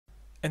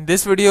In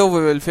this video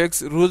we will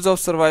fix rules of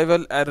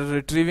survival error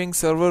retrieving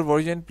server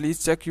version.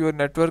 Please check your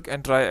network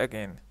and try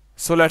again.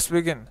 So let's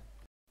begin.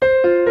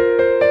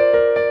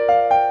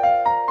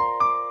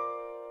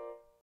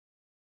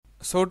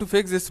 So to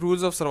fix this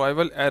rules of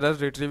survival error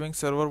retrieving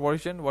server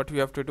version, what you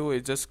have to do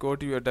is just go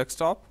to your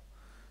desktop,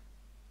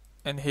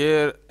 and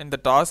here in the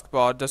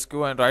taskbar just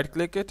go and right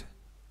click it,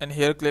 and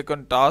here click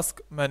on task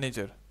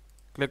manager.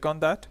 Click on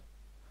that,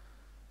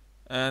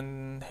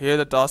 and here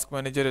the task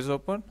manager is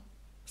open.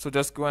 So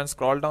just go and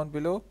scroll down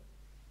below.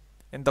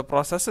 In the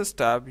processes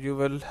tab you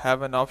will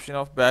have an option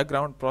of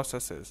background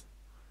processes.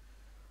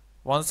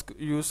 Once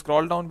you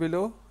scroll down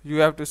below, you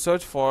have to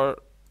search for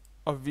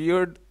a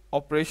Wierd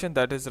operation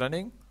that is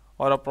running,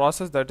 or a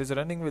process that is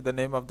running with the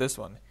name of this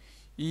one,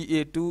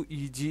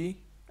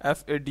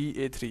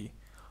 EA2EGFADA3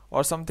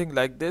 or something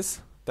like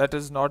this, that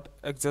is not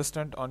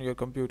existent on your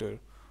computer,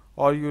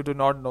 or you do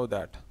not know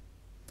that.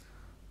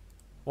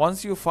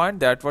 Once you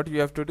find that, what you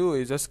have to do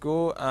is just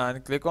go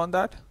and click on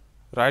that,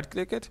 right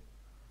click it,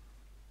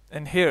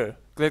 and here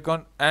click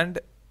on end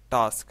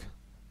task.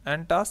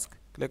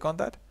 Click on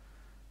that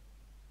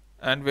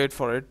and wait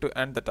for it to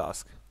end the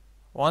task.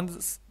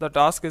 Once the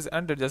task is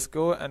ended, just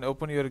go and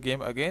open your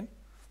game again.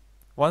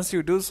 Once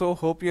you do so,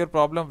 hope your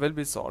problem will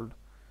be solved.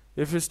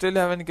 If you still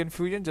have any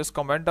confusion, just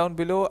comment down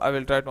below. I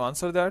will try to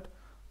answer that.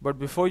 But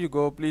before you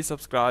go, please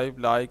subscribe,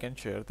 like and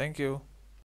share. Thank you.